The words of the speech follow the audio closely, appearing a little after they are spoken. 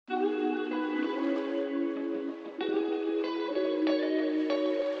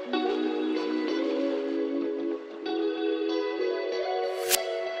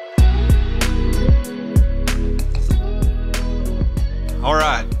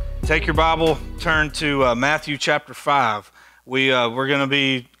Take your Bible, turn to Matthew chapter 5. We're going to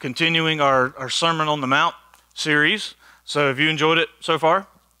be continuing our Sermon on the Mount series. So have you enjoyed it so far?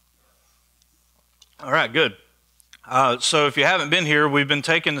 All right, good. So if you haven't been here, we've been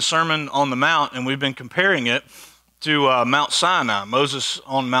taking the Sermon on the Mount and we've been comparing it to Mount Sinai, Moses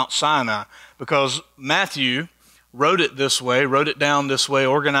on Mount Sinai, because Matthew wrote it this way, wrote it down this way,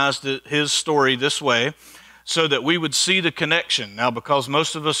 organized his story this way, so that we would see the connection. Now, because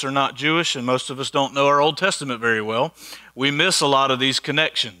most of us are not Jewish and most of us don't know our Old Testament very well, we miss a lot of these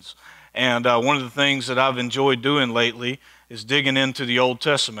connections. And one of the things that I've enjoyed doing lately is digging into the Old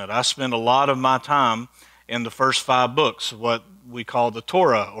Testament. I spend a lot of my time in the first 5 books, what we call the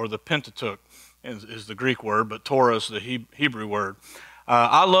Torah, or the Pentateuch is the Greek word, but Torah is the Hebrew word.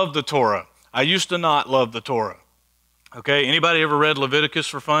 I love the Torah. I used to not love the Torah. Okay, anybody ever read Leviticus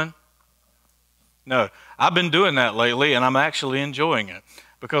for fun? No, I've been doing that lately, and I'm actually enjoying it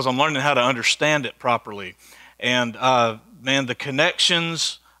because I'm learning how to understand it properly. And man, the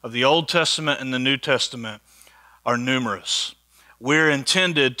connections of the Old Testament and the New Testament are numerous. We're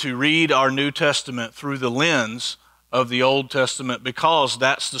intended to read our New Testament through the lens of the Old Testament because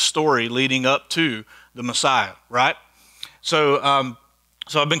that's the story leading up to the Messiah, right? So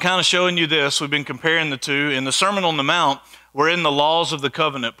I've been kind of showing you this. We've been comparing the two. In the Sermon on the Mount, we're in the laws of the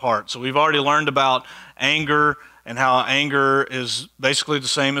covenant part. So we've already learned about anger and how anger is basically the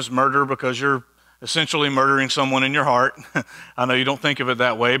same as murder because you're essentially murdering someone in your heart. I know you don't think of it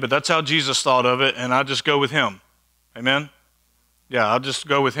that way, but that's how Jesus thought of it, and I just go with him. Amen? Yeah, I'll just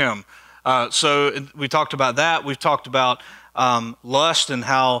go with him. So we talked about that. We've talked about lust and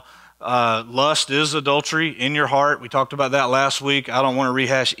how lust is adultery in your heart. We talked about that last week. I don't want to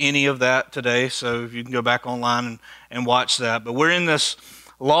rehash any of that today, so you can go back online and watch that. But we're in this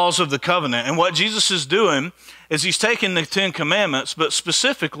laws of the covenant, and what Jesus is doing is he's taking the 10 Commandments, but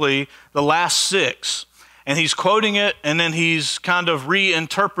specifically the last 6, and he's quoting it, and then he's kind of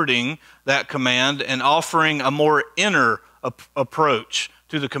reinterpreting that command and offering a more inner approach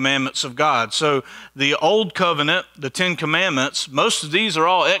to the commandments of God. So the Old Covenant, the 10 Commandments, most of these are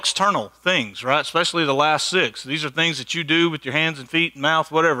all external things, right? Especially the last 6. These are things that you do with your hands and feet and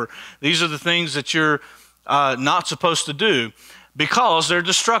mouth, whatever. These are the things that you're not supposed to do because they're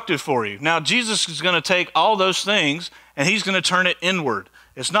destructive for you. Now, Jesus is going to take all those things and he's going to turn it inward.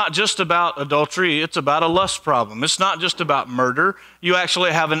 It's not just about adultery, it's about a lust problem. It's not just about murder. You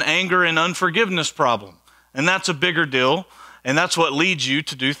actually have an anger and unforgiveness problem, and that's a bigger deal. And that's what leads you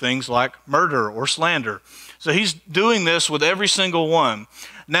to do things like murder or slander. So he's doing this with every single one.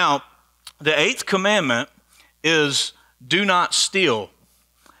 Now, the 8th commandment is do not steal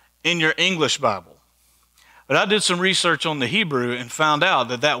in your English Bible. But I did some research on the Hebrew and found out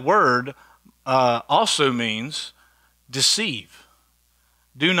that that word also means deceive.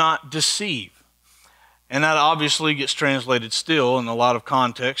 Do not deceive. And that obviously gets translated steal in a lot of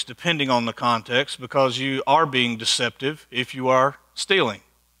context, depending on the context, because you are being deceptive if you are stealing.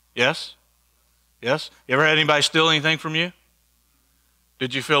 Yes? Yes? You ever had anybody steal anything from you?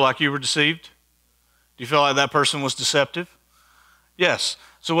 Did you feel like you were deceived? Do you feel like that person was deceptive? Yes.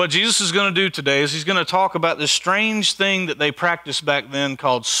 So what Jesus is going to do today is he's going to talk about this strange thing that they practiced back then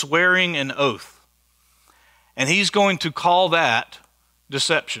called swearing an oath. And he's going to call that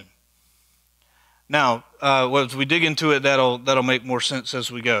deception. Now, as we dig into it, that'll make more sense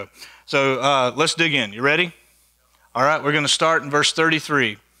as we go. So let's dig in. You ready? All right, we're going to start in verse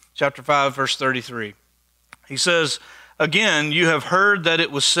 33, chapter 5, verse 33. He says, "Again, you have heard that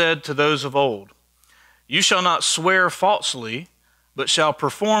it was said to those of old, 'You shall not swear falsely, but shall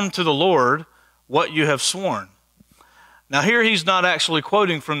perform to the Lord what you have sworn.'" Now here he's not actually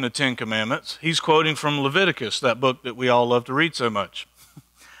quoting from the 10 Commandments. He's quoting from Leviticus, that book that we all love to read so much.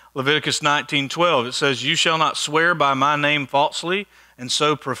 Leviticus 19:12, it says, "You shall not swear by my name falsely, and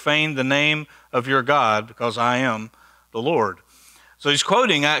so profane the name of your God, because I am the Lord." So he's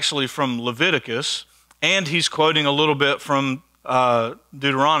quoting actually from Leviticus, and he's quoting a little bit from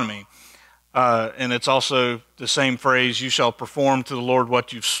Deuteronomy. And it's also the same phrase, "You shall perform to the Lord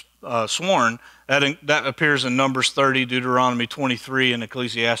what you've sworn." That appears in Numbers 30, Deuteronomy 23, and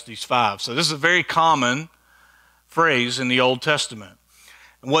Ecclesiastes 5. So this is a very common phrase in the Old Testament.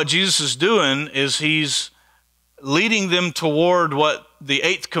 And what Jesus is doing is he's leading them toward what the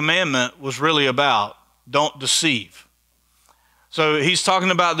 8th commandment was really about. Don't deceive. So he's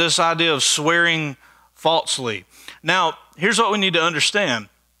talking about this idea of swearing falsely. Now, here's what we need to understand.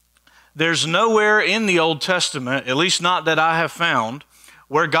 There's nowhere in the Old Testament, at least not that I have found,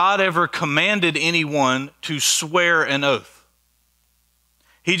 where God ever commanded anyone to swear an oath.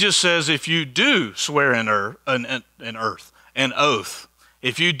 He just says if you do swear an oath,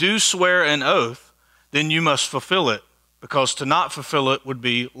 If you do swear an oath, then you must fulfill it, because to not fulfill it would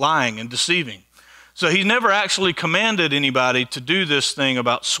be lying and deceiving. So he never actually commanded anybody to do this thing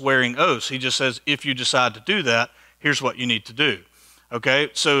about swearing oaths. He just says, if you decide to do that, here's what you need to do. Okay,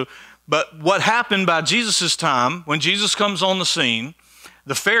 so, but what happened by Jesus' time, when Jesus comes on the scene,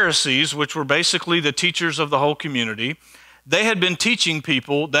 the Pharisees, which were basically the teachers of the whole community, they had been teaching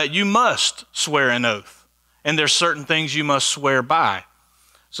people that you must swear an oath, and there's certain things you must swear by.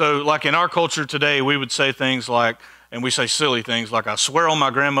 So like in our culture today, we would say things like, and we say silly things like, I swear on my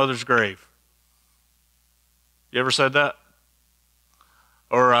grandmother's grave. You ever said that?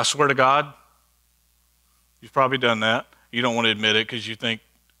 Or I swear to God? You've probably done that. You don't want to admit it because you think,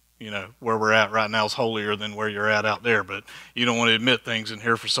 where we're at right now is holier than where you're at out there, but you don't want to admit things in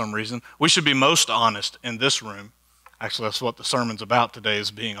here for some reason. We should be most honest in this room. Actually, that's what the sermon's about today,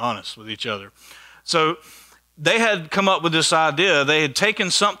 is being honest with each other. So they had come up with this idea. They had taken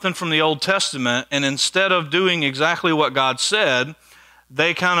something from the Old Testament, and instead of doing exactly what God said,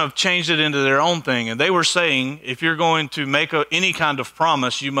 they kind of changed it into their own thing. And they were saying, if you're going to make any kind of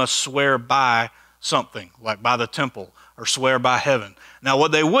promise, you must swear by something, like by the temple, or swear by heaven. Now,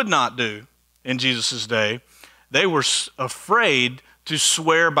 what they would not do in Jesus' day, they were afraid to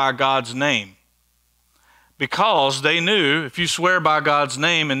swear by God's name, because they knew if you swear by God's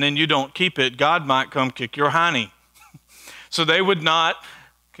name and then you don't keep it, God might come kick your hiney. So they would not.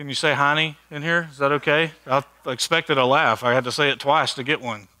 Can you say hiney in here? Is that okay? I expected a laugh. I had to say it twice to get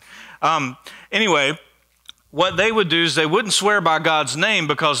one. Anyway, what they would do is they wouldn't swear by God's name,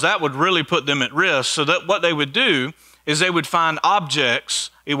 because that would really put them at risk. So that what they would do is they would find objects,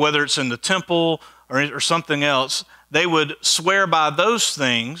 whether it's in the temple or something else, they would swear by those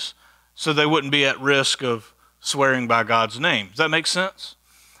things so they wouldn't be at risk of swearing by God's name. Does that make sense?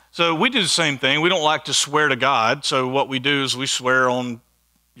 So we do the same thing. We don't like to swear to God. So what we do is we swear on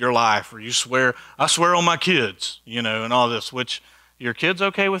your life, or I swear on my kids, and all this, which, your kids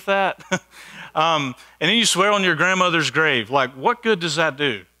okay with that? And then you swear on your grandmother's grave. Like, what good does that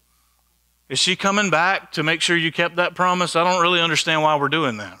do? Is she coming back to make sure you kept that promise? I don't really understand why we're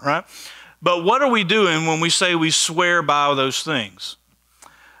doing that, right? But what are we doing when we say we swear by those things?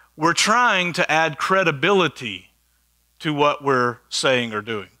 We're trying to add credibility to what we're saying or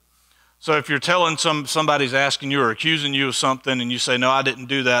doing. So if you're telling somebody's asking you or accusing you of something, and you say, no, I didn't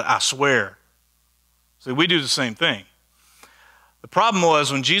do that, I swear. See, we do the same thing. The problem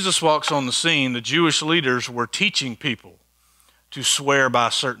was, when Jesus walks on the scene, the Jewish leaders were teaching people to swear by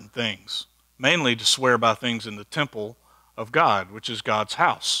certain things, mainly to swear by things in the temple of God, which is God's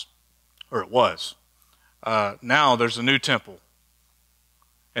house, or it was. Now there's a new temple,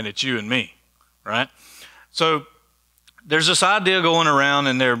 and it's you and me, right? So there's this idea going around,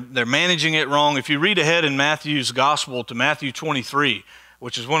 and they're managing it wrong. If you read ahead in Matthew's gospel to Matthew 23,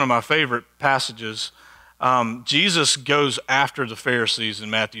 which is one of my favorite passages, Jesus goes after the Pharisees in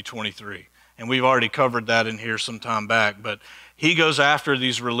Matthew 23. And we've already covered that in here some time back. But he goes after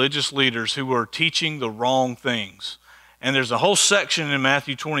these religious leaders who were teaching the wrong things. And there's a whole section in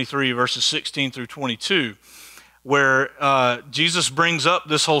Matthew 23, verses 16 through 22, where Jesus brings up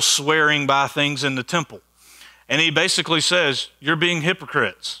this whole swearing by things in the temple. And he basically says, you're being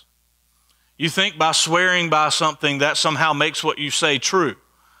hypocrites. You think by swearing by something that somehow makes what you say true.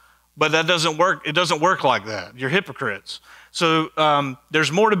 But that doesn't work. It doesn't work like that. You're hypocrites. So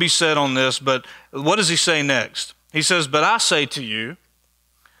there's more to be said on this, but what does he say next? He says, but I say to you,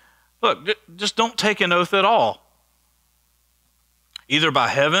 look, just don't take an oath at all. Either by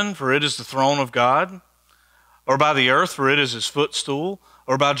heaven, for it is the throne of God, or by the earth, for it is his footstool,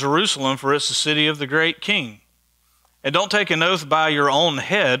 or by Jerusalem, for it's the city of the great king. And don't take an oath by your own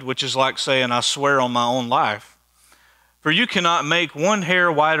head, which is like saying, I swear on my own life. For you cannot make one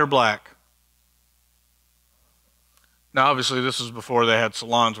hair white or black. Now, obviously, this was before they had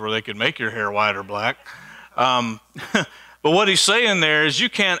salons where they could make your hair white or black. But what he's saying there is you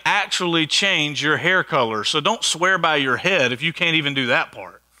can't actually change your hair color. So don't swear by your head if you can't even do that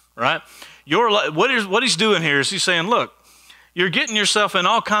part, right? What he's doing here is he's saying, look, you're getting yourself in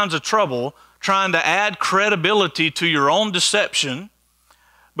all kinds of trouble trying to add credibility to your own deception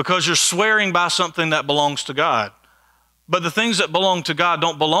because you're swearing by something that belongs to God. But the things that belong to God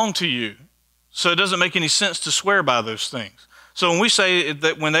don't belong to you. So it doesn't make any sense to swear by those things. So when we say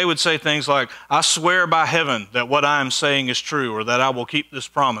that, when they would say things like, I swear by heaven that what I am saying is true, or that I will keep this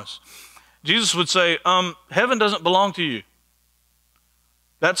promise, Jesus would say, heaven doesn't belong to you.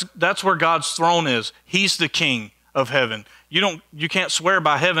 That's where God's throne is. He's the king of heaven. You can't swear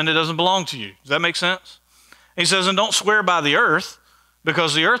by heaven. It doesn't belong to you. Does that make sense? He says, and don't swear by the earth,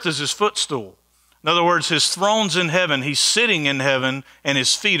 because the earth is his footstool. In other words, his throne's in heaven. He's sitting in heaven, and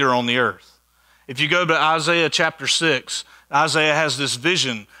his feet are on the earth. If you go to Isaiah chapter 6, Isaiah has this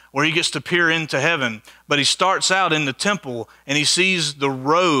vision where he gets to peer into heaven, but he starts out in the temple, and he sees the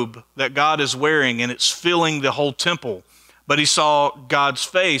robe that God is wearing, and it's filling the whole temple. But he saw God's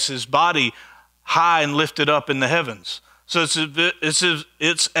face, his body, high and lifted up in the heavens. So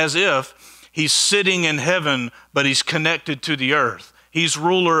it's as if he's sitting in heaven, but he's connected to the earth. He's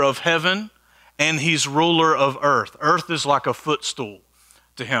ruler of heaven, and he's ruler of earth. Earth is like a footstool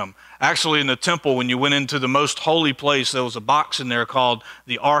to him. Actually, in the temple, when you went into the most holy place, there was a box in there called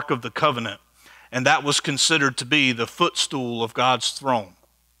the Ark of the Covenant, and that was considered to be the footstool of God's throne.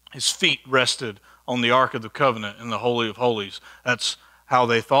 His feet rested on the Ark of the Covenant in the Holy of Holies. That's how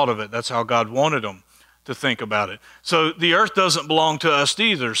they thought of it. That's how God wanted them to think about it. So the earth doesn't belong to us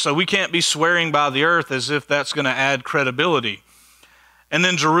either, so we can't be swearing by the earth as if that's going to add credibility. And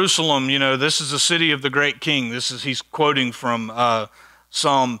then Jerusalem, this is the city of the great king. He's quoting from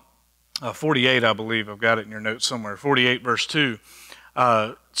Psalm 48, I believe. I've got it in your notes somewhere. 48 verse 2.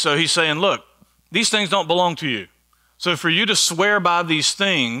 So he's saying, look, these things don't belong to you. So for you to swear by these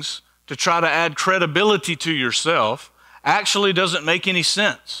things to try to add credibility to yourself actually doesn't make any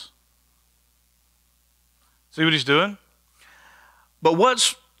sense. See what he's doing? But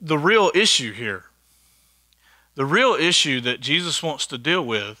what's the real issue here? The real issue that Jesus wants to deal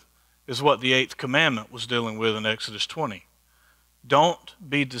with is what the 8th commandment was dealing with in Exodus 20. Don't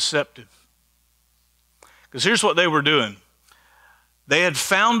be deceptive. Because here's what they were doing. They had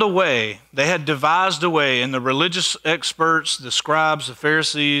found a way, they had devised a way, and the religious experts, the scribes, the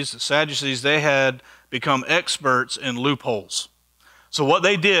Pharisees, the Sadducees, they had become experts in loopholes. So what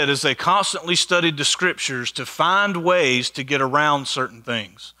they did is they constantly studied the scriptures to find ways to get around certain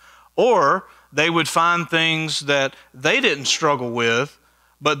things. Or they would find things that they didn't struggle with,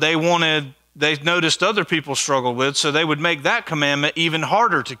 but they noticed other people struggled with, so they would make that commandment even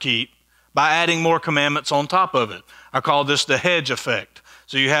harder to keep by adding more commandments on top of it. I call this the hedge effect.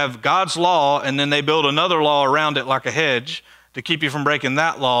 So you have God's law, and then they build another law around it like a hedge to keep you from breaking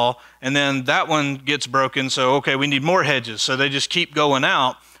that law, and then that one gets broken, so okay, we need more hedges. So they just keep going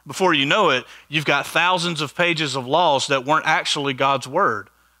out. Before you know it, you've got thousands of pages of laws that weren't actually God's word.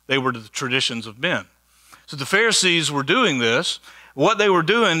 They were the traditions of men. So the Pharisees were doing this. What they were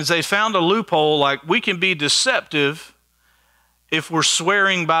doing is they found a loophole, like we can be deceptive if we're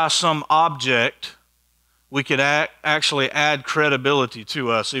swearing by some object. We could actually add credibility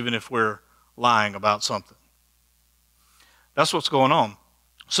to us even if we're lying about something. That's what's going on.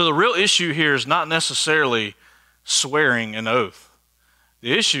 So the real issue here is not necessarily swearing an oath.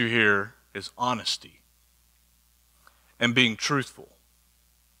 The issue here is honesty and being truthful.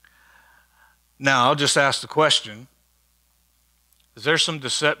 Now, I'll just ask the question, is there some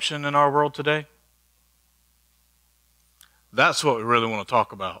deception in our world today? That's what we really want to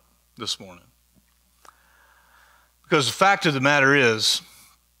talk about this morning. Because the fact of the matter is,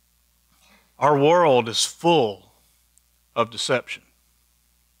 our world is full of deception.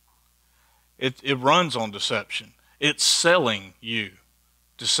 It runs on deception. It's selling you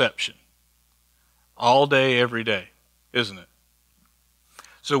deception all day, every day, isn't it?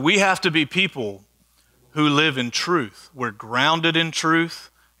 So we have to be people who live in truth. We're grounded in truth,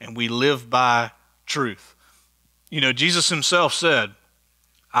 and we live by truth. Jesus himself said,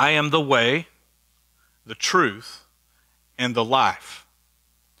 I am the way, the truth, and the life.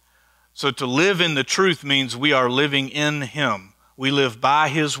 So to live in the truth means we are living in him. We live by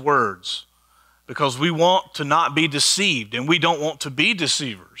his words because we want to not be deceived, and we don't want to be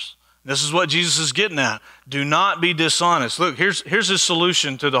deceivers. This is what Jesus is getting at. Do not be dishonest. Look, here's his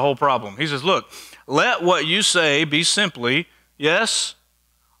solution to the whole problem. He says, look, let what you say be simply yes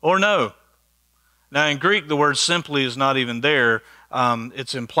or no. Now in Greek, the word simply is not even there.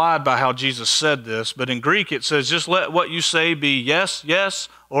 It's implied by how Jesus said this, but in Greek it says, just let what you say be yes, yes,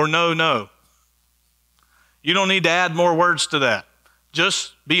 or no, no. You don't need to add more words to that.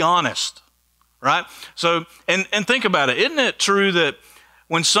 Just be honest, right? So, and think about it. Isn't it true that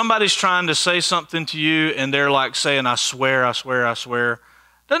when somebody's trying to say something to you and they're like saying, I swear, I swear, I swear,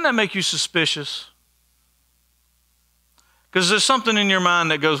 doesn't that make you suspicious? Because there's something in your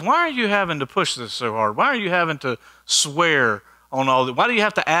mind that goes, why are you having to push this so hard? Why are you having to swear on all that? Why do you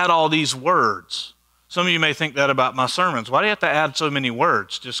have to add all these words? Some of you may think that about my sermons. Why do you have to add so many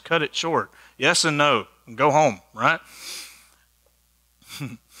words? Just cut it short. Yes and no, and go home, right?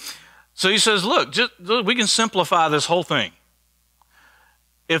 So he says, look, we can simplify this whole thing.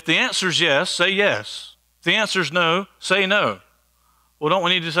 If the answer is yes, say yes. If the answer is no, say no. Well, don't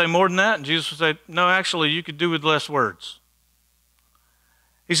we need to say more than that? And Jesus would say, no, actually, you could do with less words.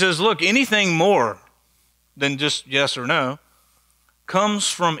 He says, look, anything more than just yes or no comes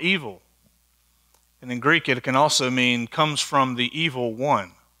from evil. And in Greek, it can also mean comes from the evil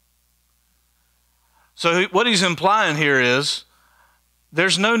one. So what he's implying here is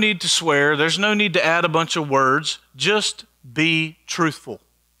there's no need to swear. There's no need to add a bunch of words. Just be truthful.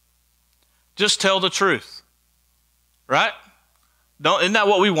 Just tell the truth. Right? Isn't that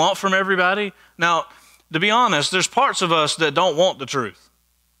what we want from everybody? Now, to be honest, there's parts of us that don't want the truth.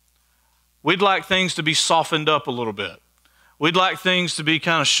 We'd like things to be softened up a little bit. We'd like things to be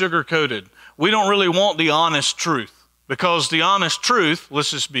kind of sugar-coated. We don't really want the honest truth, because the honest truth, let's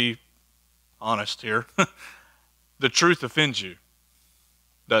just be honest here, the truth offends you,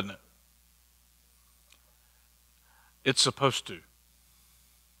 doesn't it? It's supposed to.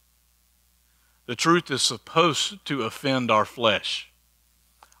 The truth is supposed to offend our flesh,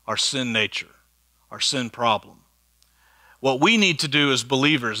 our sin nature, our sin problem. What we need to do as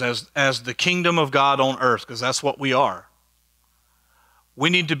believers, as the kingdom of God on earth, because that's what we are,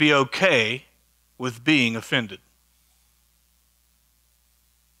 we need to be okay with being offended.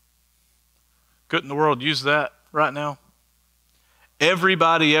 Couldn't the world use that right now?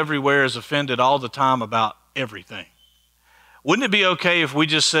 Everybody everywhere is offended all the time about everything. Wouldn't it be okay if we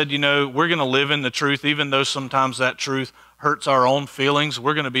just said, we're going to live in the truth, even though sometimes that truth hurts our own feelings?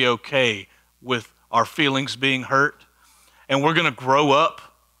 We're going to be okay with our feelings being hurt, and we're going to grow up,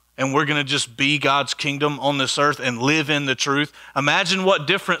 and we're going to just be God's kingdom on this earth and live in the truth. Imagine what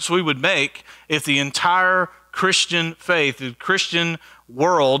difference we would make if the entire Christian faith, the Christian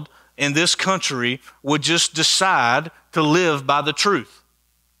world in this country would just decide to live by the truth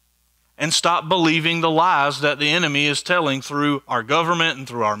and stop believing the lies that the enemy is telling through our government and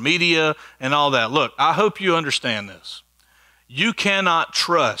through our media and all that. Look, I hope you understand this. You cannot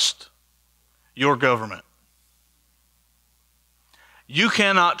trust your government. You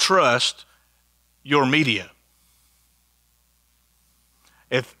cannot trust your media.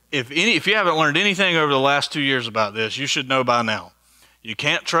 If you haven't learned anything over the last 2 years about this, you should know by now. You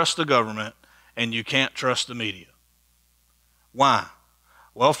can't trust the government and you can't trust the media. Why?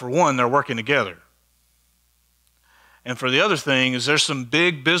 Well, for one, they're working together. And for the other thing is there's some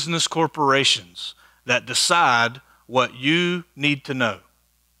big business corporations that decide what you need to know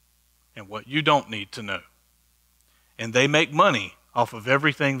and what you don't need to know. And they make money off of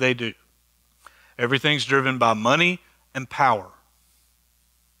everything they do. Everything's driven by money and power.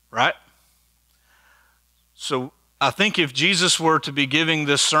 Right? So I think if Jesus were to be giving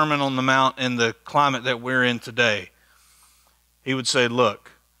this Sermon on the Mount in the climate that we're in today, he would say,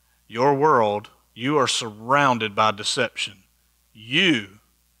 look, your world, you are surrounded by deception. You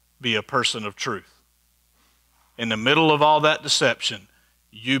be a person of truth. In the middle of all that deception,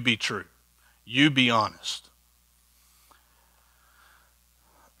 you be true. You be honest.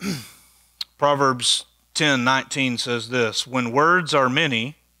 Proverbs 10:19 says this, when words are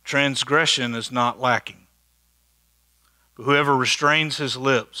many, transgression is not lacking. But whoever restrains his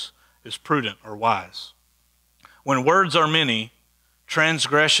lips is prudent or wise. When words are many,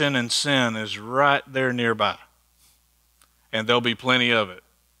 transgression and sin is right there nearby. And there'll be plenty of it.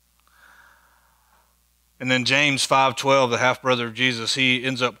 And then James 5:12, the half-brother of Jesus, he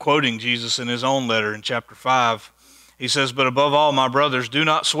ends up quoting Jesus in his own letter in chapter 5. He says, but above all, my brothers, do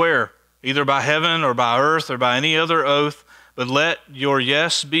not swear, either by heaven or by earth or by any other oath, but let your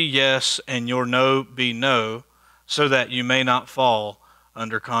yes be yes and your no be no, so that you may not fall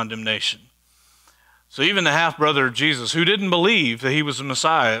under condemnation. So even the half-brother of Jesus, who didn't believe that he was the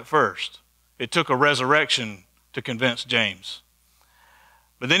Messiah at first, it took a resurrection to convince James.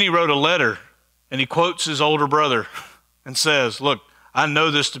 But then he wrote a letter, and he quotes his older brother and says, look, I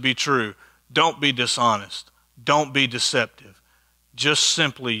know this to be true. Don't be dishonest. Don't be deceptive. Just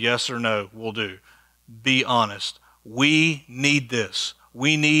simply yes or no will do. Be honest. We need this.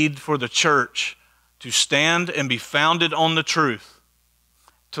 We need for the church to stand and be founded on the truth,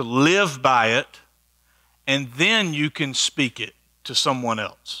 to live by it, and then you can speak it to someone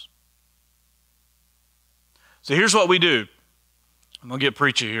else. So here's what we do. I'm going to get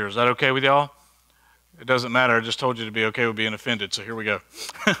preachy here. Is that okay with y'all? It doesn't matter. I just told you to be okay with being offended, so here we go.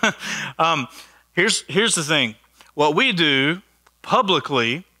 Here's the thing. What we do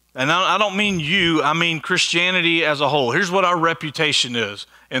publicly, and I don't mean you, I mean Christianity as a whole. Here's what our reputation is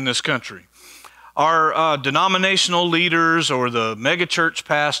in this country. Our denominational leaders or the megachurch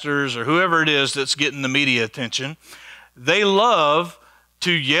pastors or whoever it is that's getting the media attention, they love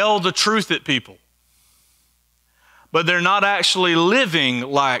to yell the truth at people. But they're not actually living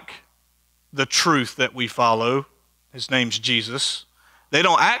like the truth that we follow. His name's Jesus. They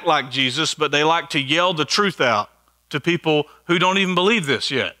don't act like Jesus, but they like to yell the truth out to people who don't even believe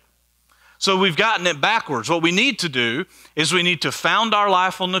this yet. So we've gotten it backwards. What we need to do is we need to found our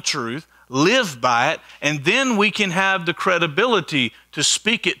life on the truth, live by it, and then we can have the credibility to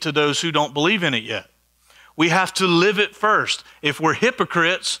speak it to those who don't believe in it yet. We have to live it first. If we're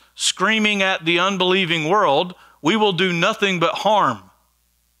hypocrites screaming at the unbelieving world, we will do nothing but harm.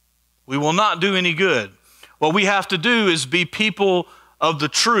 We will not do any good. What we have to do is be people of the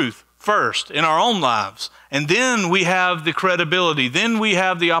truth first in our own lives. And then we have the credibility. Then we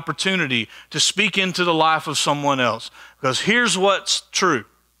have the opportunity to speak into the life of someone else. Because here's what's true.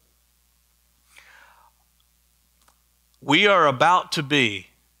 We are about to be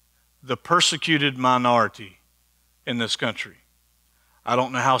the persecuted minority in this country. I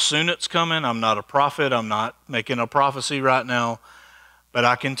don't know how soon it's coming. I'm not a prophet. I'm not making a prophecy right now. But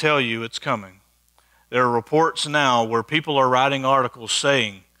I can tell you it's coming. There are reports now where people are writing articles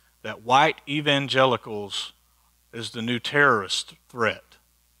saying that white evangelicals is the new terrorist threat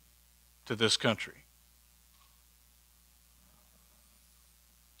to this country.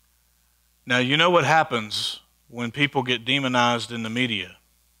 Now, you know what happens when people get demonized in the media?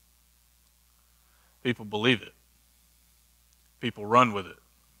 People believe it. People run with it.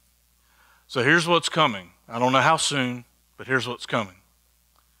 So here's what's coming. I don't know how soon, but here's what's coming.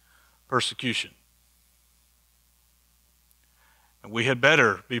 Persecution. And we had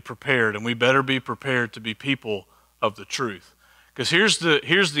better be prepared, and we better be prepared to be people of the truth. Because here's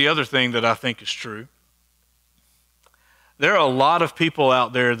the other thing that I think is true. There are a lot of people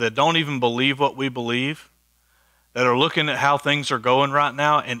out there that don't even believe what we believe, that are looking at how things are going right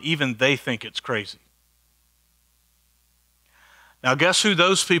now, and even they think it's crazy. Now, guess who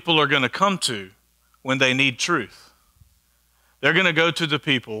those people are going to come to when they need truth? They're going to go to the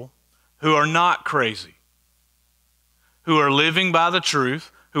people who are not crazy, who are living by the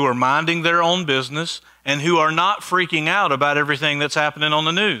truth, who are minding their own business, and who are not freaking out about everything that's happening on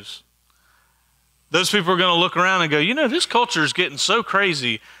the news. Those people are going to look around and go, you know, this culture is getting so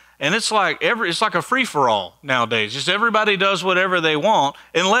crazy, and it's like a free-for-all nowadays. Just everybody does whatever they want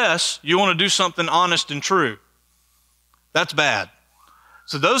unless you want to do something honest and true. That's bad.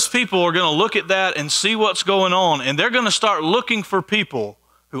 So those people are going to look at that and see what's going on, and they're going to start looking for people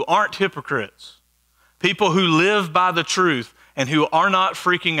who aren't hypocrites, people who live by the truth and who are not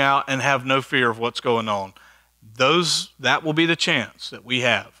freaking out and have no fear of what's going on. That will be the chance that we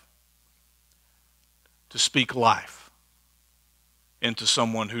have to speak life into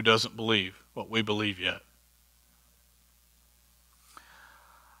someone who doesn't believe what we believe yet.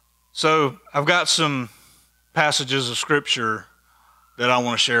 So I've got some passages of Scripture that I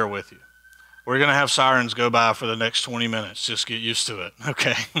want to share with you. We're going to have sirens go by for the next 20 minutes. Just get used to it,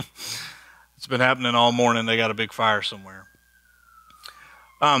 okay? It's been happening all morning. They got a big fire somewhere.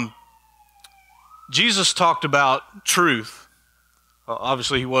 Jesus talked about truth.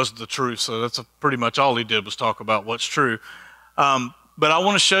 Obviously, he was the truth, so that's pretty much all he did was talk about what's true. But I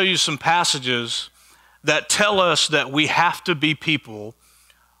want to show you some passages that tell us that we have to be people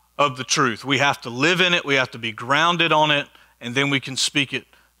of the truth. We have to live in it. We have to be grounded on it, and then we can speak it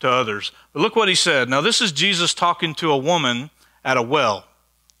to others. But look what he said. Now, this is Jesus talking to a woman at a well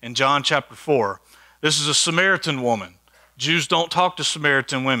in John chapter 4. This is a Samaritan woman. Jews don't talk to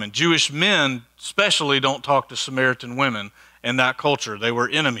Samaritan women. Jewish men especially don't talk to Samaritan women in that culture. They were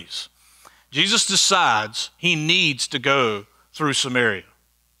enemies. Jesus decides he needs to go through Samaria.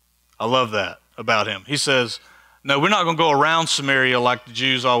 I love that about him. He says, no, we're not going to go around Samaria like the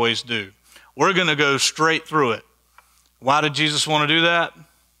Jews always do. We're going to go straight through it. Why did Jesus want to do that?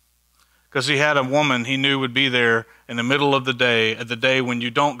 Because he had a woman he knew would be there in the middle of the day, at the day when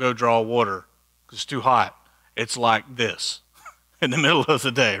you don't go draw water because it's too hot. It's like this in the middle of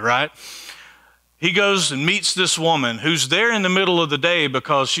the day, right? He goes and meets this woman who's there in the middle of the day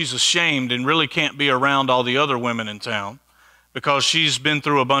because she's ashamed and really can't be around all the other women in town because she's been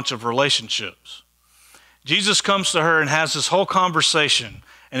through a bunch of relationships. Jesus comes to her and has this whole conversation.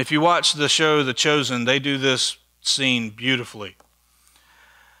 And if you watch the show The Chosen, they do this scene beautifully.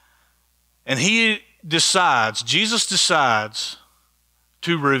 And Jesus decides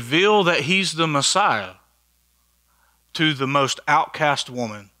to reveal that he's the Messiah to the most outcast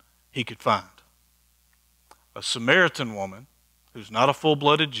woman he could find. A Samaritan woman who's not a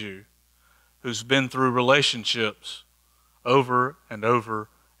full-blooded Jew, who's been through relationships over and over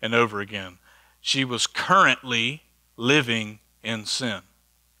and over again. She was currently living in sin.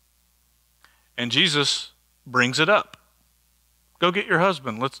 And Jesus brings it up. Go get your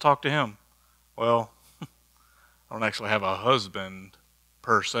husband. Let's talk to him. Well, I don't actually have a husband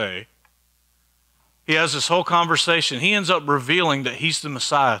per se. He has this whole conversation. He ends up revealing that he's the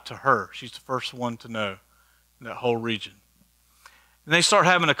Messiah to her. She's the first one to know that whole region. And they start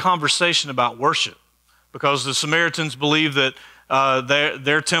having a conversation about worship, because the Samaritans believe that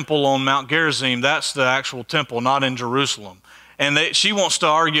their temple on Mount Gerizim, that's the actual temple, not in Jerusalem. And she wants to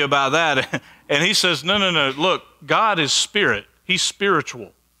argue about that. And he says, no, look, God is spirit. He's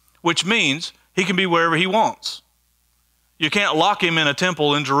spiritual, which means he can be wherever he wants. You can't lock him in a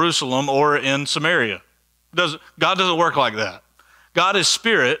temple in Jerusalem or in Samaria. God doesn't work like that. God is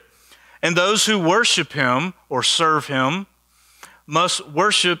spirit, and those who worship him or serve him must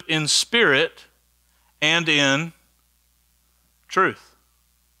worship in spirit and in truth.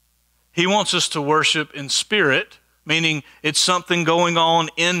 He wants us to worship in spirit, meaning it's something going on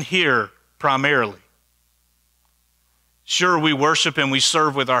in here primarily. Sure, we worship and we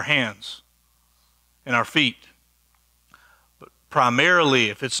serve with our hands and our feet. But primarily,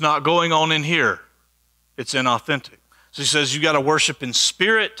 if it's not going on in here, it's inauthentic. So he says you got to worship in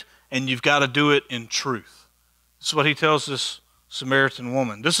spirit and you've got to do it in truth. This is what he tells this Samaritan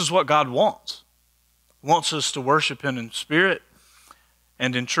woman. This is what God wants. He wants us to worship him in spirit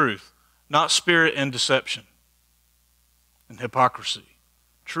and in truth, not spirit and deception and hypocrisy.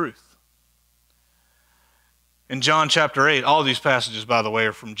 Truth. In John chapter 8, all these passages, by the way,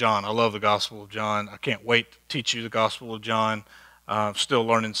 are from John. I love the Gospel of John. I can't wait to teach you the Gospel of John. I'm still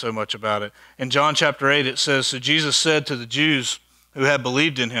learning so much about it. In John chapter 8, it says, so Jesus said to the Jews who had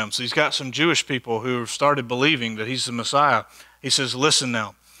believed in him, so he's got some Jewish people who have started believing that he's the Messiah. He says, listen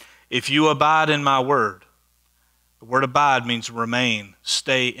now, if you abide in my word, the word abide means remain,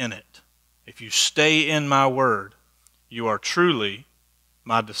 stay in it. If you stay in my word, you are truly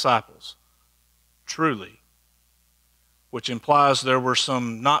my disciples. Truly. Which implies there were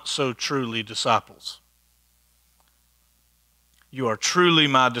some not so truly disciples. You are truly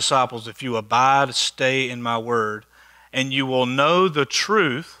my disciples if you abide, stay in my word, and you will know the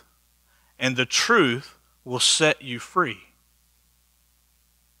truth, and the truth will set you free.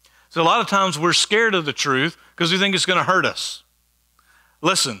 So a lot of times we're scared of the truth because we think it's going to hurt us.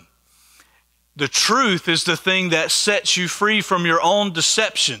 Listen, the truth is the thing that sets you free from your own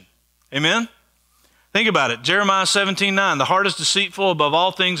deception. Amen? Think about it. Jeremiah 17:9, the heart is deceitful above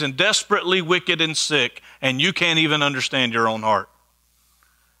all things and desperately wicked and sick, and you can't even understand your own heart.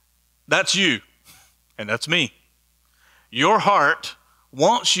 That's you, and that's me. Your heart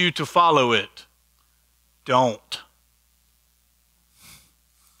wants you to follow it. Don't.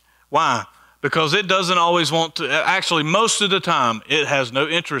 Why? Because it doesn't always want to, actually most of the time, it has no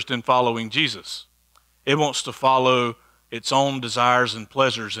interest in following Jesus. It wants to follow its own desires and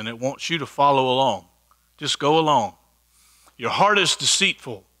pleasures, and it wants you to follow along. Just go along. Your heart is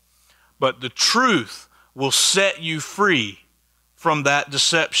deceitful, but the truth will set you free from that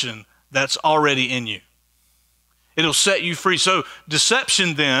deception that's already in you. It'll set you free. So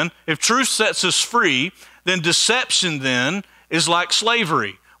deception then, if truth sets us free, then deception then is like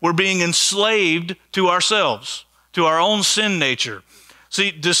slavery. We're being enslaved to ourselves, to our own sin nature.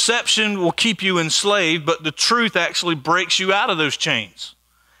 See, deception will keep you enslaved, but the truth actually breaks you out of those chains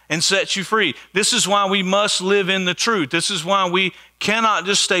and sets you free. This is why we must live in the truth. This is why we cannot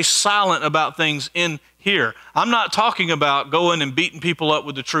just stay silent about things in here. I'm not talking about going and beating people up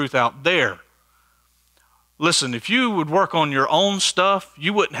with the truth out there. Listen, if you would work on your own stuff,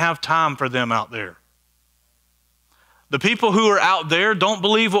 you wouldn't have time for them out there. The people who are out there don't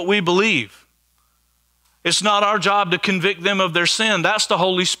believe what we believe. It's not our job to convict them of their sin. That's the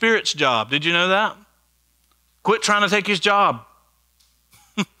Holy Spirit's job. Did you know that? Quit trying to take his job.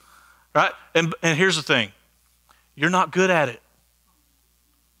 Right? And here's the thing. You're not good at it.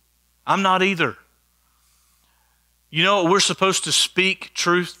 I'm not either. You know what we're supposed to speak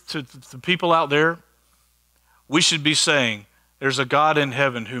truth to the people out there? We should be saying, there's a God in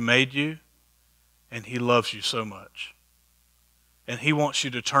heaven who made you, and he loves you so much. And he wants you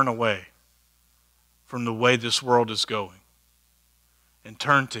to turn away from the way this world is going and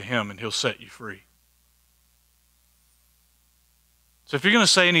turn to him, and he'll set you free. So if you're going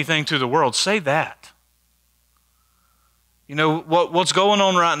to say anything to the world, say that. You know, what's going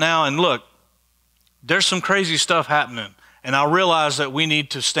on right now, and look, there's some crazy stuff happening, and I realize that we need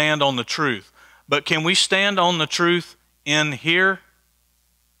to stand on the truth. But can we stand on the truth in here?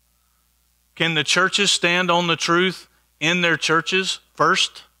 Can the churches stand on the truth in their churches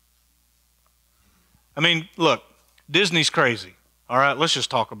first? I mean, look, Disney's crazy. All right, let's just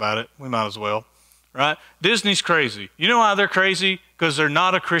talk about it. We might as well. Right? Disney's crazy. You know why they're crazy? Because they're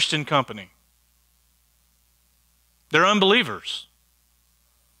not a Christian company. They're unbelievers.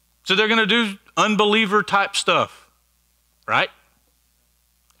 So they're going to do unbeliever type stuff. Right?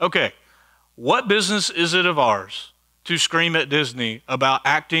 Okay. What business is it of ours to scream at Disney about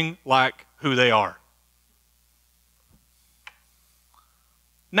acting like who they are?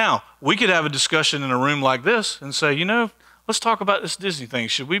 Now, we could have a discussion in a room like this and say, let's talk about this Disney thing.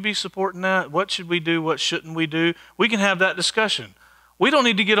 Should we be supporting that? What should we do? What shouldn't we do? We can have that discussion. We don't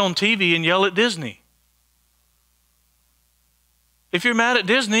need to get on TV and yell at Disney. If you're mad at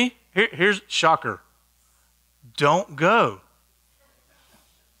Disney, here's shocker. Don't go.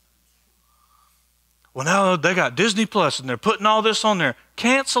 Well, now they got Disney Plus and they're putting all this on there.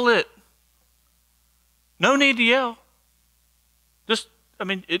 Cancel it. No need to yell.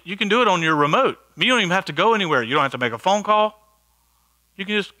 You can do it on your remote. You don't even have to go anywhere. You don't have to make a phone call. You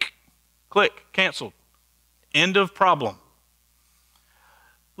can just click, cancel. End of problem.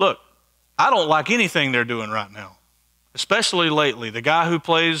 Look, I don't like anything they're doing right now, especially lately. The guy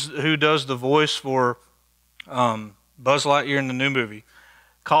who does the voice for Buzz Lightyear in the new movie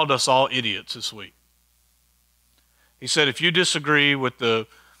called us all idiots this week. He said, if you disagree with the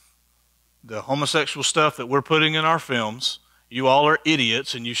homosexual stuff that we're putting in our films, you all are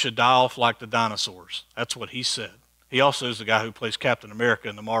idiots and you should die off like the dinosaurs. That's what he said. He also is the guy who plays Captain America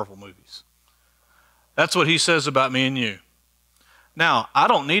in the Marvel movies. That's what he says about me and you. Now, I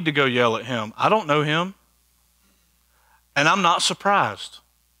don't need to go yell at him. I don't know him. And I'm not surprised.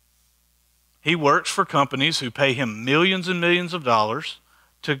 He works for companies who pay him millions and millions of dollars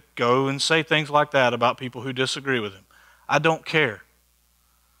to go and say things like that about people who disagree with him. I don't care.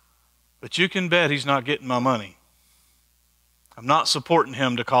 But you can bet he's not getting my money. I'm not supporting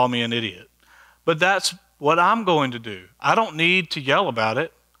him to call me an idiot. But that's what I'm going to do. I don't need to yell about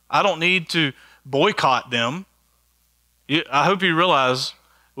it. I don't need to boycott them. I hope you realize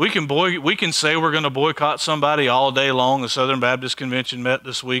we can say we're going to boycott somebody all day long. The Southern Baptist Convention met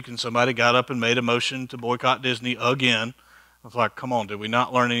this week and somebody got up and made a motion to boycott Disney again. I was like, come on, did we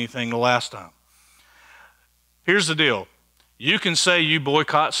not learn anything the last time? Here's the deal. You can say you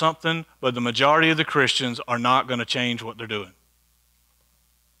boycott something, but the majority of the Christians are not going to change what they're doing.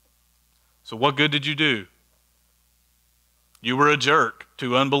 So what good did you do? You were a jerk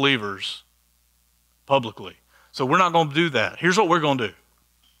to unbelievers publicly. So we're not going to do that. Here's what we're going to do.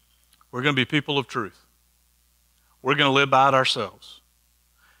 We're going to be people of truth. We're going to live by it ourselves.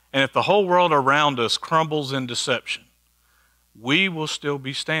 And if the whole world around us crumbles in deception, we will still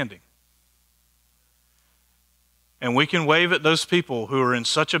be standing. And we can wave at those people who are in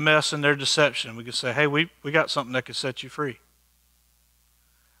such a mess in their deception. We can say, hey, we got something that can set you free.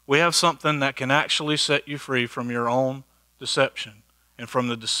 We have something that can actually set you free from your own deception and from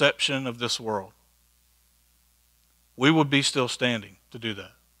the deception of this world. We would be still standing to do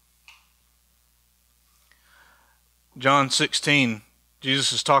that. John 16,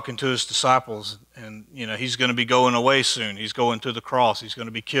 Jesus is talking to his disciples, and he's going to be going away soon. He's going to the cross. He's going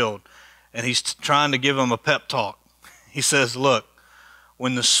to be killed. And he's trying to give them a pep talk. He says, look,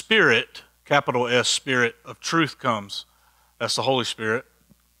 when the Spirit, capital S, Spirit of truth comes, that's the Holy Spirit,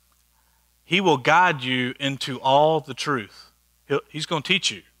 he will guide you into all the truth. He's going to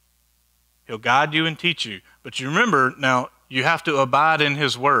teach you. He'll guide you and teach you. But you remember, now, you have to abide in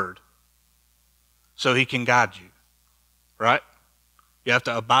his word so he can guide you. Right? You have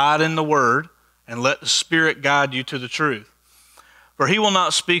to abide in the word and let the Spirit guide you to the truth. For he will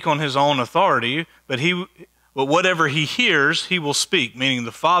not speak on his own authority, but whatever he hears, he will speak, meaning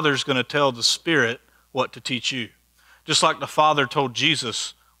the Father's going to tell the Spirit what to teach you. Just like the Father told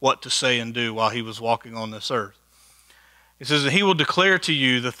Jesus what to say and do while he was walking on this earth. He says that he will declare to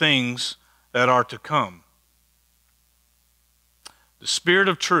you the things that are to come. The Spirit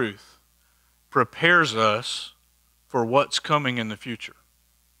of truth prepares us for what's coming in the future.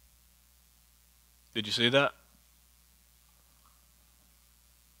 Did you see that?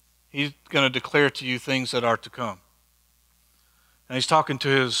 He's going to declare to you things that are to come. And he's talking to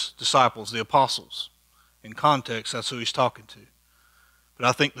his disciples, the apostles. In context, that's who he's talking to. But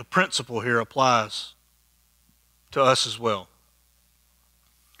I think the principle here applies to us as well.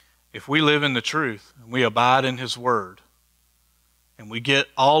 If we live in the truth, and we abide in his word, and we get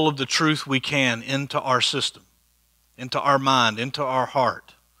all of the truth we can into our system, into our mind, into our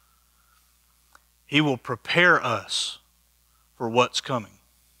heart, he will prepare us for what's coming.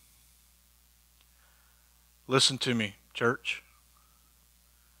 Listen to me, church.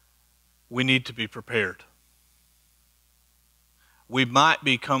 We need to be prepared. We might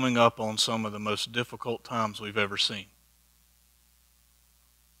be coming up on some of the most difficult times we've ever seen.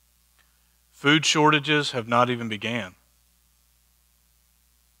 Food shortages have not even began.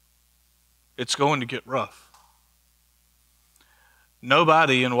 It's going to get rough.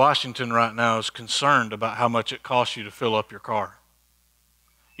 Nobody in Washington right now is concerned about how much it costs you to fill up your car.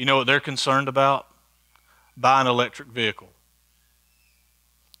 You know what they're concerned about? Buy an electric vehicle.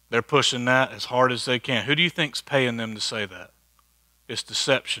 They're pushing that as hard as they can. Who do you think's paying them to say that? It's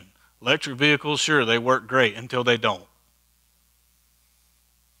deception. Electric vehicles, sure, they work great until they don't.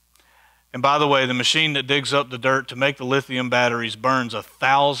 And by the way, the machine that digs up the dirt to make the lithium batteries burns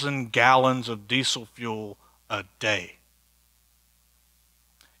 1,000 gallons of diesel fuel a day.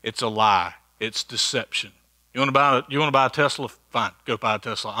 It's a lie. It's deception. You want to buy a Tesla? Fine, go buy a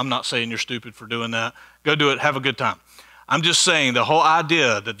Tesla. I'm not saying you're stupid for doing that. Go do it. Have a good time. I'm just saying the whole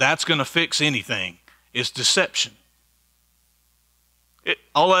idea that that's going to fix anything is deception.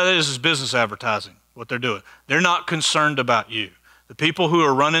 All that is business advertising, what they're doing. They're not concerned about you. The people who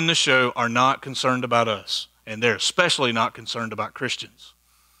are running the show are not concerned about us, and they're especially not concerned about Christians.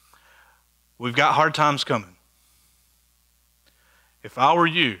 We've got hard times coming. If I were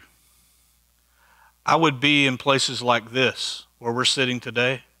you, I would be in places like this, where we're sitting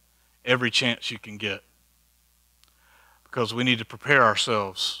today, every chance you can get. Because we need to prepare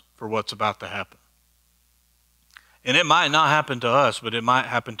ourselves for what's about to happen. And it might not happen to us, but it might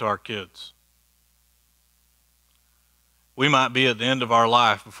happen to our kids. We might be at the end of our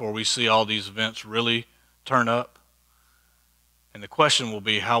life before we see all these events really turn up. And the question will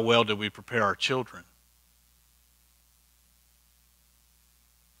be, how well did we prepare our children?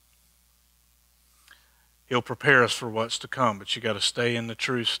 He'll prepare us for what's to come, but you got to stay in the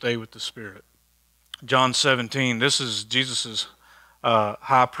truth, stay with the Spirit. John 17, this is Jesus'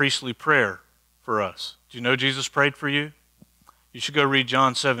 high priestly prayer for us. Do you know Jesus prayed for you? You should go read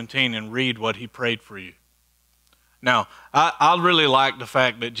John 17 and read what he prayed for you. Now, I really like the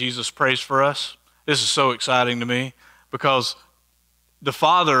fact that Jesus prays for us. This is so exciting to me because the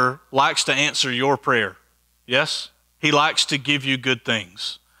Father likes to answer your prayer. Yes? He likes to give you good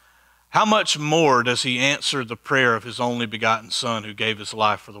things. How much more does he answer the prayer of his only begotten Son who gave his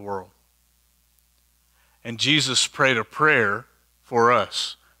life for the world? And Jesus prayed a prayer for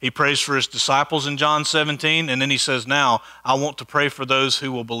us. He prays for his disciples in John 17, and then he says, now, I want to pray for those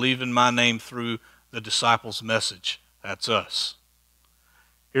who will believe in my name through the disciples' message. That's us.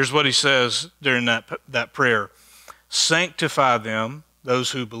 Here's what he says during that prayer. Sanctify them,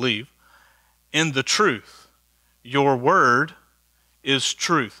 those who believe, in the truth. Your word is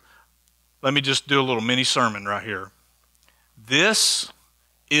truth. Let me just do a little mini sermon right here. This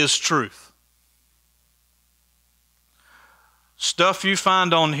is truth. Stuff you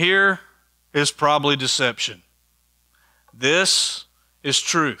find on here is probably deception. This is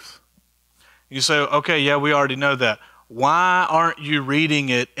truth. You say, okay, yeah, we already know that. Why aren't you reading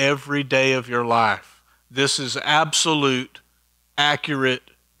it every day of your life? This is absolute, accurate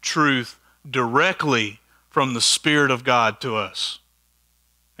truth directly from the Spirit of God to us.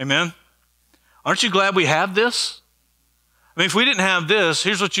 Amen? Aren't you glad we have this? I mean, if we didn't have this,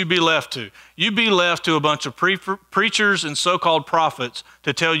 here's what you'd be left to. You'd be left to a bunch of preachers and so-called prophets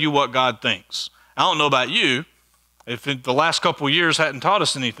to tell you what God thinks. I don't know about you. If the last couple of years hadn't taught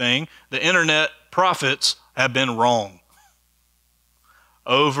us anything, the internet prophets have been wrong.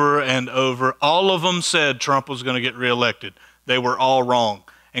 Over and over. All of them said Trump was going to get reelected. They were all wrong.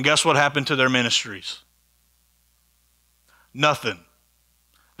 And guess what happened to their ministries? Nothing.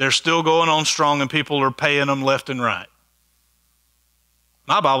 They're still going on strong and people are paying them left and right.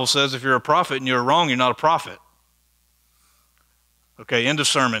 My Bible says if you're a prophet and you're wrong, you're not a prophet. Okay, end of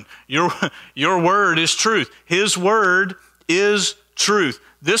sermon. Your word is truth. His word is truth.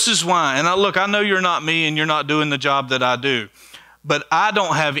 This is why, and I know you're not me and you're not doing the job that I do, but I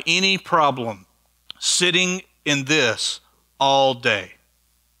don't have any problem sitting in this all day.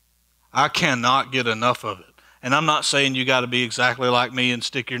 I cannot get enough of it. And I'm not saying you got to be exactly like me and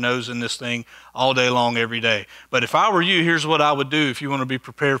stick your nose in this thing all day long every day. But if I were you, here's what I would do if you want to be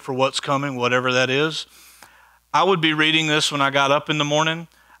prepared for what's coming, whatever that is. I would be reading this when I got up in the morning.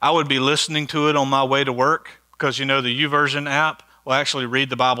 I would be listening to it on my way to work because, you know, the YouVersion app will actually read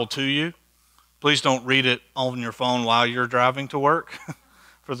the Bible to you. Please don't read it on your phone while you're driving to work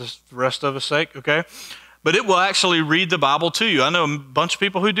for the rest of us' sake, okay? But it will actually read the Bible to you. I know a bunch of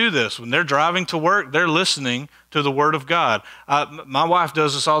people who do this. When they're driving to work, they're listening to the Word of God. My wife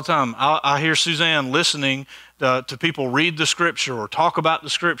does this all the time. I hear Suzanne listening to people read the Scripture or talk about the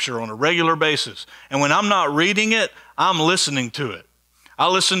Scripture on a regular basis. And when I'm not reading it, I'm listening to it. I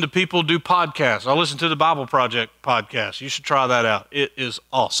listen to people do podcasts. I listen to the Bible Project podcast. You should try that out. It is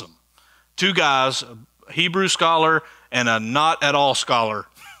awesome. Two guys, a Hebrew scholar and a not at all scholar,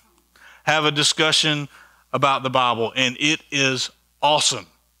 have a discussion about the Bible, and it is awesome.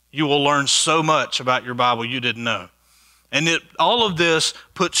 You will learn so much about your Bible you didn't know. And all of this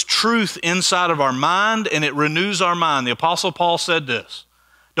puts truth inside of our mind, and it renews our mind. The Apostle Paul said this,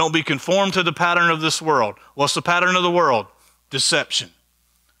 don't be conformed to the pattern of this world. What's the pattern of the world? Deception.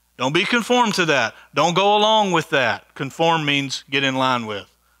 Don't be conformed to that. Don't go along with that. Conform means get in line with.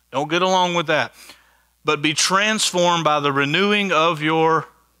 Don't get along with that. But be transformed by the renewing of your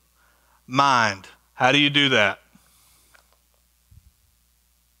mind. How do you do that?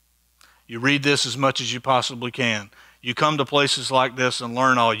 You read this as much as you possibly can. You come to places like this and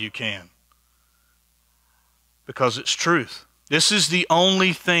learn all you can. Because it's truth. This is the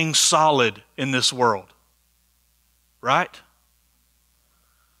only thing solid in this world. Right?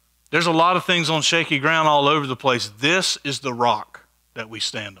 There's a lot of things on shaky ground all over the place. This is the rock that we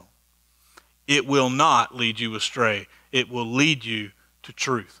stand on. It will not lead you astray. It will lead you to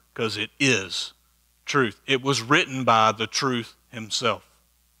truth because it is truth. It was written by the truth himself.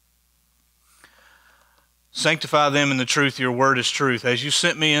 Sanctify them in the truth. Your word is truth. As you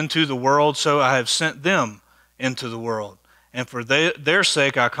sent me into the world, so I have sent them into the world. And for their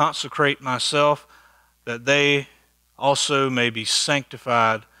sake I consecrate myself, that they also may be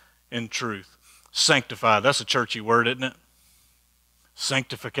sanctified in truth. Sanctified, that's a churchy word, isn't it?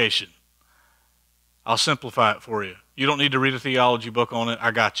 Sanctification. I'll simplify it for you. You don't need to read a theology book on it.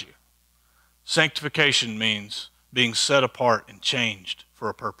 I got you. Sanctification means being set apart and changed for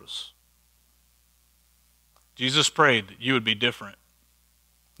a purpose. Jesus prayed that you would be different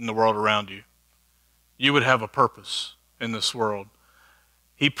in the world around you. You would have a purpose in this world.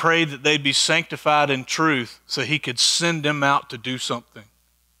 He prayed that they'd be sanctified in truth so he could send them out to do something.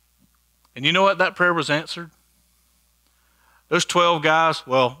 And you know what? That prayer was answered. Those 12 guys,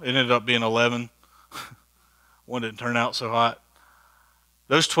 well, it ended up being 11. One didn't turn out so hot.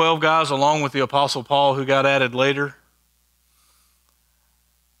 Those 12 guys, along with the Apostle Paul, who got added later,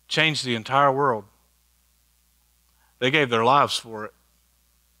 changed the entire world. They gave their lives for it.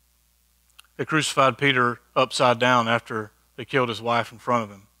 They crucified Peter upside down after they killed his wife in front of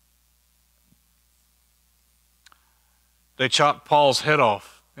him. They chopped Paul's head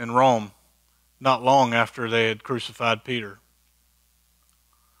off in Rome not long after they had crucified Peter.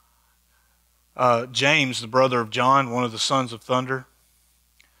 James, the brother of John, one of the sons of thunder,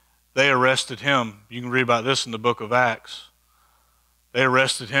 they arrested him. You can read about this in the book of Acts. They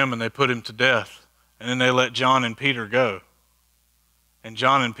arrested him and they put him to death. And then they let John and Peter go. And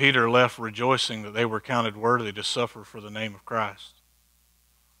John and Peter left rejoicing that they were counted worthy to suffer for the name of Christ.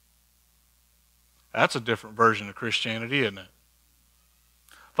 That's a different version of Christianity, isn't it?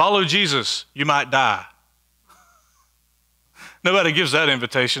 Follow Jesus, you might die. Nobody gives that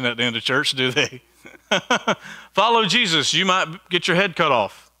invitation at the end of church, do they? Follow Jesus, you might get your head cut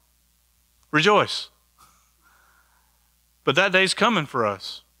off. Rejoice. But that day's coming for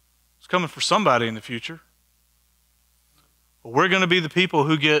us. It's coming for somebody in the future. But we're going to be the people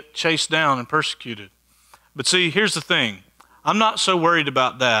who get chased down and persecuted. But see, here's the thing. I'm not so worried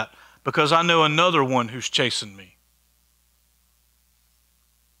about that because I know another one who's chasing me.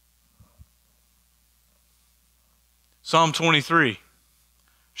 Psalm 23.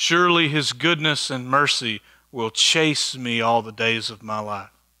 Surely his goodness and mercy will chase me all the days of my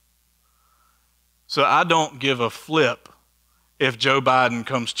life. So I don't give a flip if Joe Biden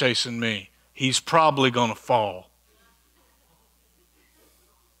comes chasing me. He's probably going to fall.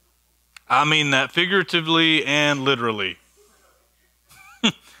 I mean that figuratively and literally.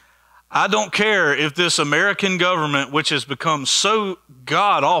 I don't care if this American government, which has become so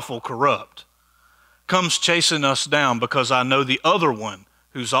god-awful corrupt, comes chasing us down, because I know the other one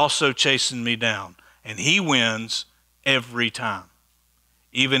who's also chasing me down, and he wins every time.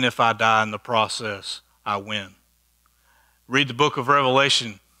 Even if I die in the process, I win. Read the book of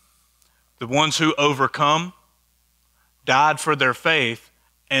Revelation. The ones who overcome died for their faith,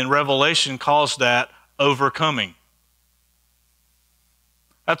 and Revelation calls that overcoming.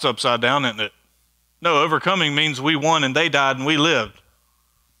 That's upside down, isn't it? No, overcoming means we won and they died and we lived.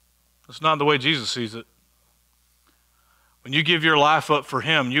 That's not the way Jesus sees it. When you give your life up for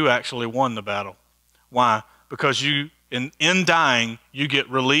him, you actually won the battle. Why? Because in dying, you get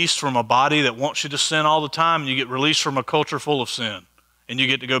released from a body that wants you to sin all the time, and you get released from a culture full of sin. And you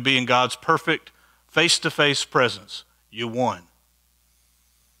get to go be in God's perfect face-to-face presence. You won.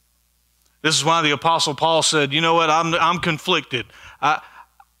 This is why the Apostle Paul said, you know what, I'm conflicted. I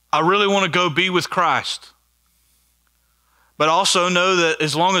really want to go be with Christ. But also know that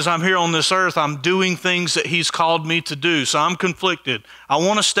as long as I'm here on this earth, I'm doing things that he's called me to do. So I'm conflicted. I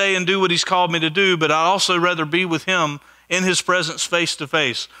want to stay and do what he's called me to do, but I'd also rather be with him in his presence face to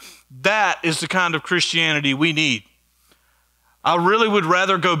face. That is the kind of Christianity we need. I really would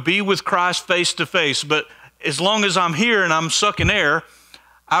rather go be with Christ face to face, but as long as I'm here and I'm sucking air,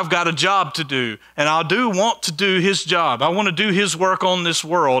 I've got a job to do, and I do want to do his job. I want to do his work on this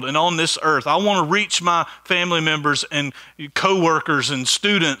world and on this earth. I want to reach my family members and co-workers and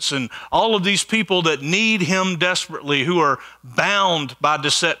students and all of these people that need him desperately, who are bound by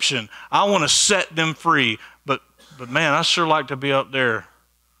deception. I want to set them free. But man, I sure like to be up there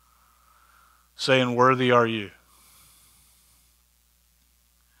saying, "Worthy are you."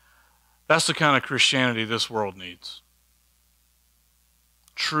 That's the kind of Christianity this world needs.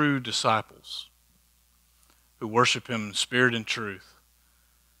 True disciples who worship him in spirit and truth,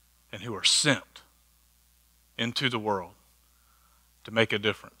 and who are sent into the world to make a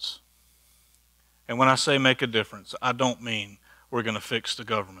difference. And when I say make a difference, I don't mean we're going to fix the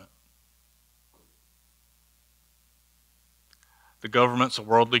government. The government's a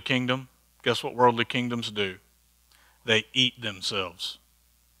worldly kingdom. Guess what worldly kingdoms do? They eat themselves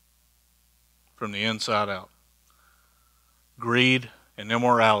from the inside out. Greed and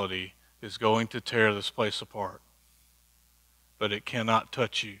immorality is going to tear this place apart. But it cannot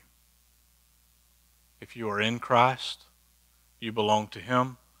touch you. If you are in Christ, you belong to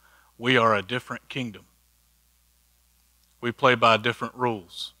him. We are a different kingdom. We play by different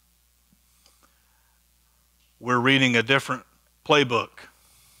rules. We're reading a different playbook.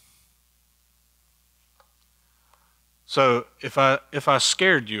 So if I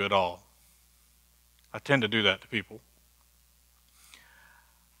scared you at all, I tend to do that to people.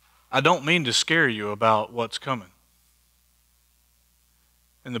 I don't mean to scare you about what's coming.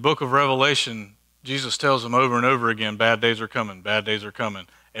 In the book of Revelation, Jesus tells them over and over again, bad days are coming, bad days are coming.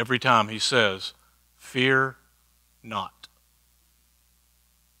 Every time he says, fear not,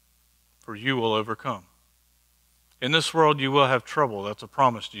 for you will overcome. In this world you will have trouble. That's a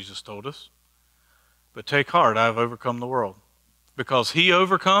promise Jesus told us. But take heart, I have overcome the world. Because he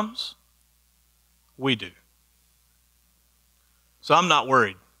overcomes, we do. So I'm not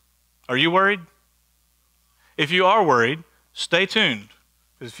worried. Are you worried? If you are worried, stay tuned.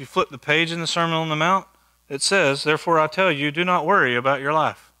 Because if you flip the page in the Sermon on the Mount, it says, therefore I tell you, do not worry about your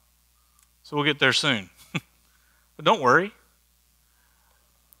life. So we'll get there soon. But don't worry.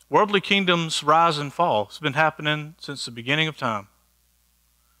 Worldly kingdoms rise and fall. It's been happening since the beginning of time.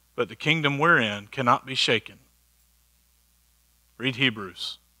 But the kingdom we're in cannot be shaken. Read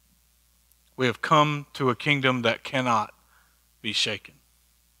Hebrews. We have come to a kingdom that cannot be shaken.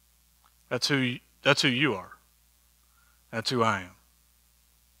 That's who you are. That's who I am.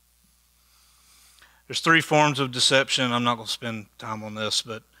 There's three forms of deception. I'm not going to spend time on this,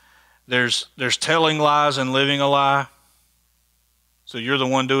 but there's telling lies and living a lie. So you're the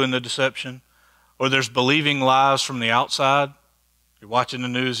one doing the deception. Or there's believing lies from the outside. You're watching the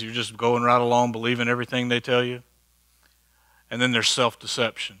news, you're just going right along believing everything they tell you. And then there's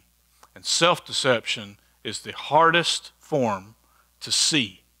self-deception. And self-deception is the hardest form to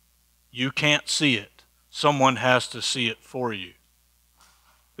see. You can't see it. Someone has to see it for you.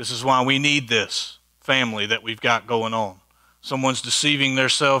 This is why we need this family that we've got going on. Someone's deceiving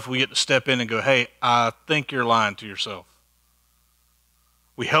themselves, we get to step in and go, hey, I think you're lying to yourself.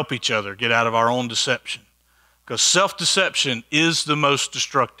 We help each other get out of our own deception. Because self-deception is the most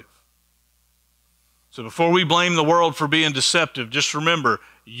destructive. So before we blame the world for being deceptive, just remember,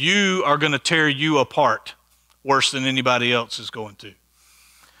 you are going to tear you apart worse than anybody else is going to.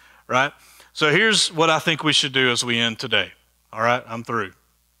 Right? So here's what I think we should do as we end today. All right? I'm through.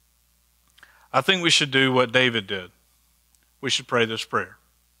 I think we should do what David did. We should pray this prayer.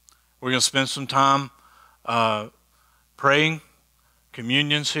 We're going to spend some time praying.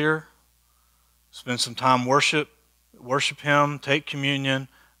 Communion's here. Spend some time worship him, take communion.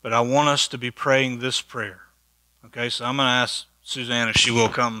 But I want us to be praying this prayer. Okay? So I'm going to ask Suzanne if she will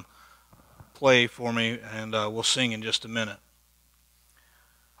come play for me, and we'll sing in just a minute.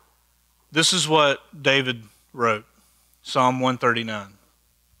 This is what David wrote, Psalm 139.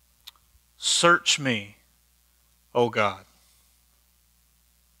 Search me, O God,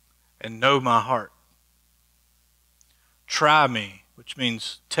 and know my heart. Try me, which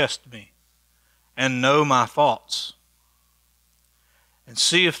means test me, and know my thoughts, and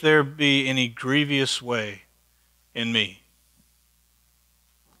see if there be any grievous way in me,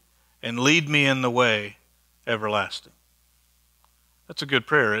 and lead me in the way everlasting. That's a good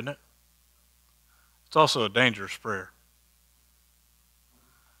prayer, isn't it? It's also a dangerous prayer.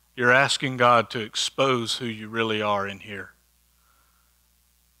 You're asking God to expose who you really are in here.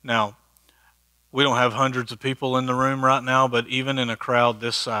 Now, we don't have hundreds of people in the room right now, but even in a crowd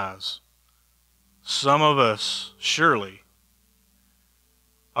this size, some of us surely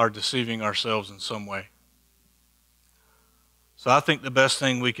are deceiving ourselves in some way. So I think the best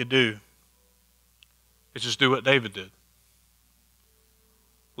thing we could do is just do what David did.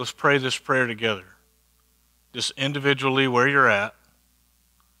 Let's pray this prayer together. Just individually where you're at.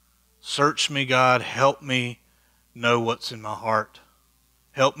 Search me, God. Help me know what's in my heart.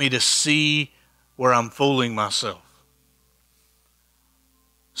 Help me to see where I'm fooling myself.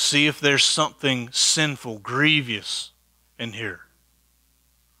 See if there's something sinful, grievous in here.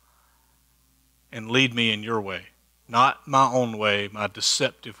 And lead me in your way. Not my own way, my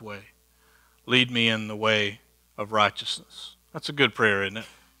deceptive way. Lead me in the way of righteousness. That's a good prayer, isn't it?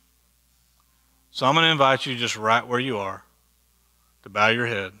 So I'm going to invite you just right where you are to bow your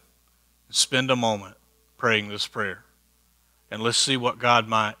head and spend a moment praying this prayer. And let's see what God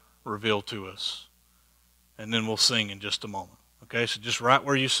might reveal to us. And then we'll sing in just a moment. Okay, so just right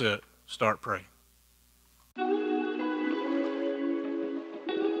where you sit, start praying.